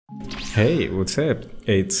Hey, what's up?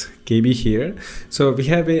 It's KB here. So we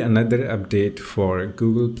have another update for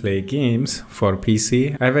Google Play Games for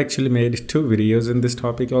PC. I've actually made 2 videos in this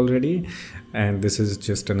topic already, and this is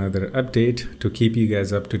just another update to keep you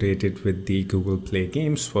guys up to date with the Google Play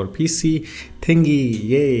Games for PC thingy.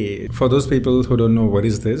 Yay! For those people who don't know what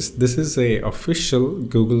is this is a official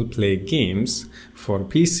Google Play Games for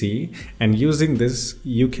PC, and using this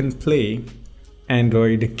you can play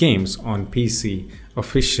Android games on PC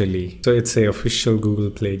officially. So it's a official Google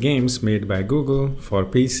Play Games made by Google for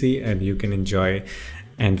PC, and you can enjoy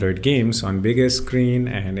Android games on bigger screen,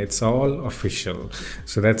 and it's all official.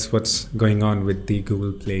 So that's what's going on with the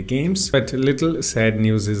Google Play Games. But little sad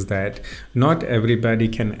news is that not everybody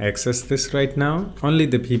can access this right now. Only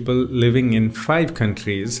the people living in 5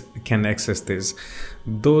 countries can access this.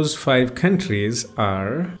 Those 5 countries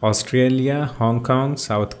are Australia, Hong Kong,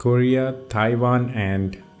 South Korea, Taiwan,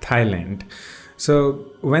 and Thailand.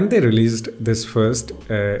 So when they released this first,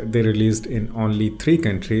 they released in only 3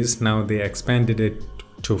 countries. Now they expanded it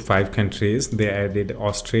to 5 countries. They added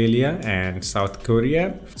Australia and South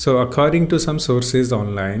Korea. So according to some sources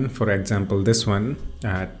online, for example this one,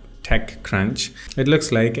 TechCrunch, it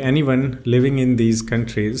looks like anyone living in these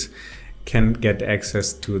countries can get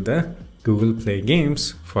access to the Google Play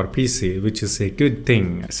Games for PC, which is a good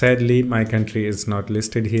thing. Sadly, my country is not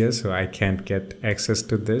listed here, so I can't get access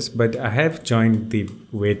to this, but I have joined the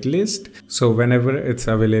wait list. So whenever it's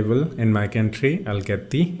available in my country, I'll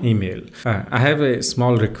get the email. I have a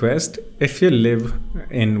small request. If you live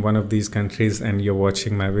in one of these countries and you're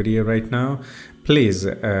watching my video right now, please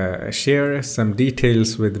share some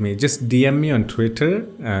details with me. Just DM me on Twitter.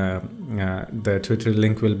 The Twitter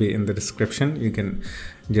link will be in the description. You can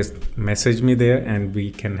just message me there and we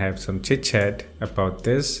can have some chit chat about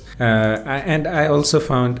this. And I also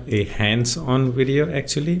found a hands-on video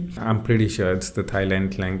actually. I'm pretty sure it's the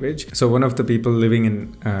Thailand language. So one of the people living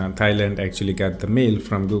in Thailand actually got the mail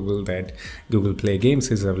from Google that Google Play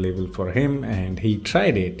Games is available for him, and he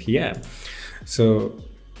tried it. Yeah. So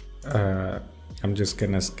I'm just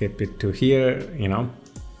gonna skip it to here,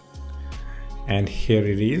 and here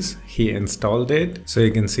it is. He installed it. So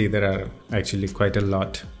you can see there are actually quite a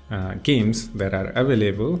lot games that are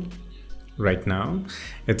available right now.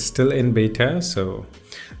 It's still in beta, so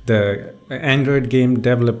the Android game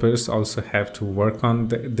developers also have to work on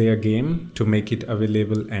their game to make it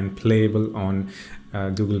available and playable on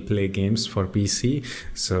Google Play Games for PC.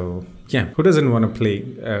 So yeah, who doesn't want to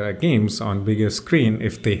play games on bigger screen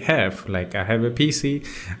if they have? Like, I have a PC.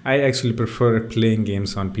 I actually prefer playing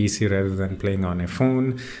games on PC rather than playing on a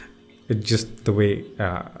phone. It's just the way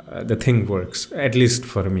the thing works, at least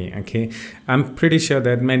for me. Okay, I'm pretty sure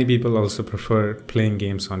that many people also prefer playing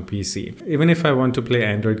games on PC. Even if I want to play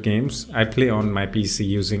Android games, I play on my PC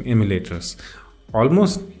using emulators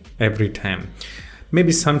almost every time.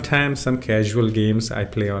 Maybe sometimes some casual games I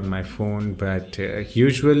play on my phone, but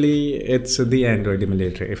usually it's the Android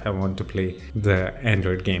emulator. If I want to play the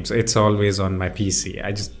Android games, it's always on my PC.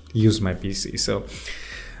 I just use my PC. So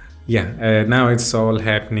yeah, now it's all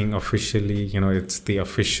happening officially. It's the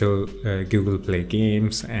official Google Play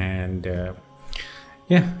Games, and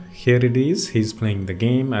yeah, here it is. He's playing the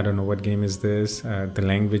game. I don't know what game is this. The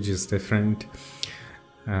language is different.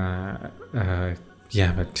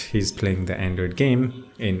 Yeah, but he's playing the Android game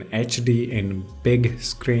in HD, in big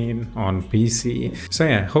screen on PC. So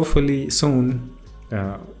yeah, hopefully soon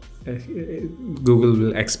Google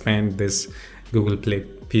will expand this Google Play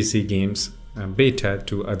PC Games beta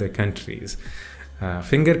to other countries.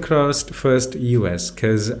 Finger crossed, first US,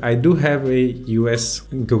 because I do have a US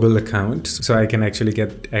Google account, so I can actually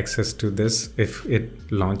get access to this if it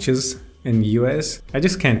launches in US. I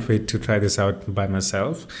just can't wait to try this out by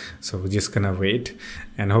myself. So we're just gonna wait,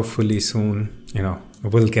 and hopefully soon,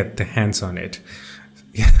 we'll get the hands on it.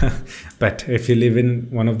 Yeah, but if you live in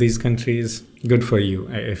one of these countries, good for you.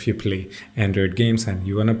 If you play Android games and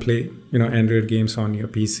you wanna play, Android games on your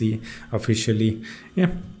PC officially,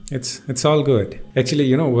 yeah, it's all good.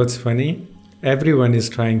 Actually, what's funny? Everyone is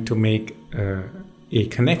trying to make a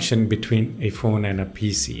connection between a phone and a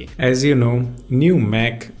PC. As you know, new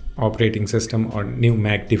Mac operating system or new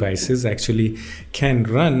Mac devices actually can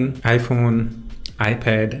run iPhone,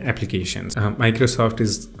 iPad applications. Microsoft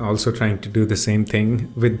is also trying to do the same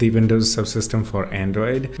thing with the Windows subsystem for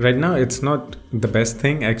Android. Right now, it's not the best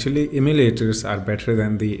thing. Actually, emulators are better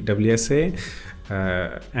than the WSA.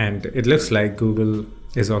 And it looks like Google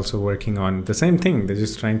is also working on the same thing. They're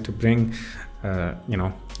just trying to bring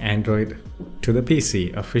Android to the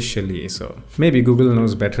PC officially. So maybe Google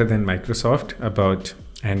knows better than Microsoft about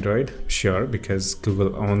Android, sure, because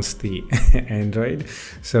Google owns the Android.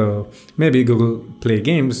 So maybe Google Play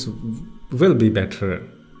Games will be better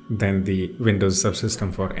than the Windows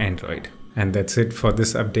subsystem for Android. And that's it for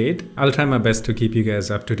this update. I'll try my best to keep you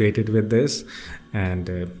guys up to date with this.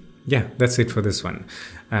 And yeah, that's it for this one.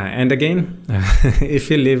 And again, if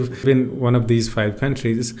you live in one of these 5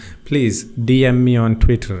 countries, please DM me on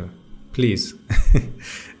Twitter, please.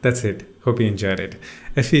 That's it. Hope you enjoyed it.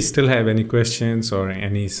 If you still have any questions or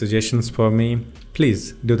any suggestions for me,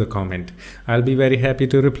 please do the comment. I'll be very happy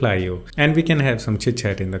to reply you, and we can have some chit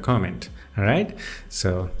chat in the comment. All right.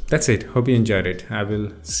 So that's it. Hope you enjoyed it. I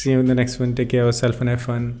will see you in the next one. Take care of yourself and have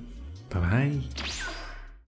fun. Bye bye.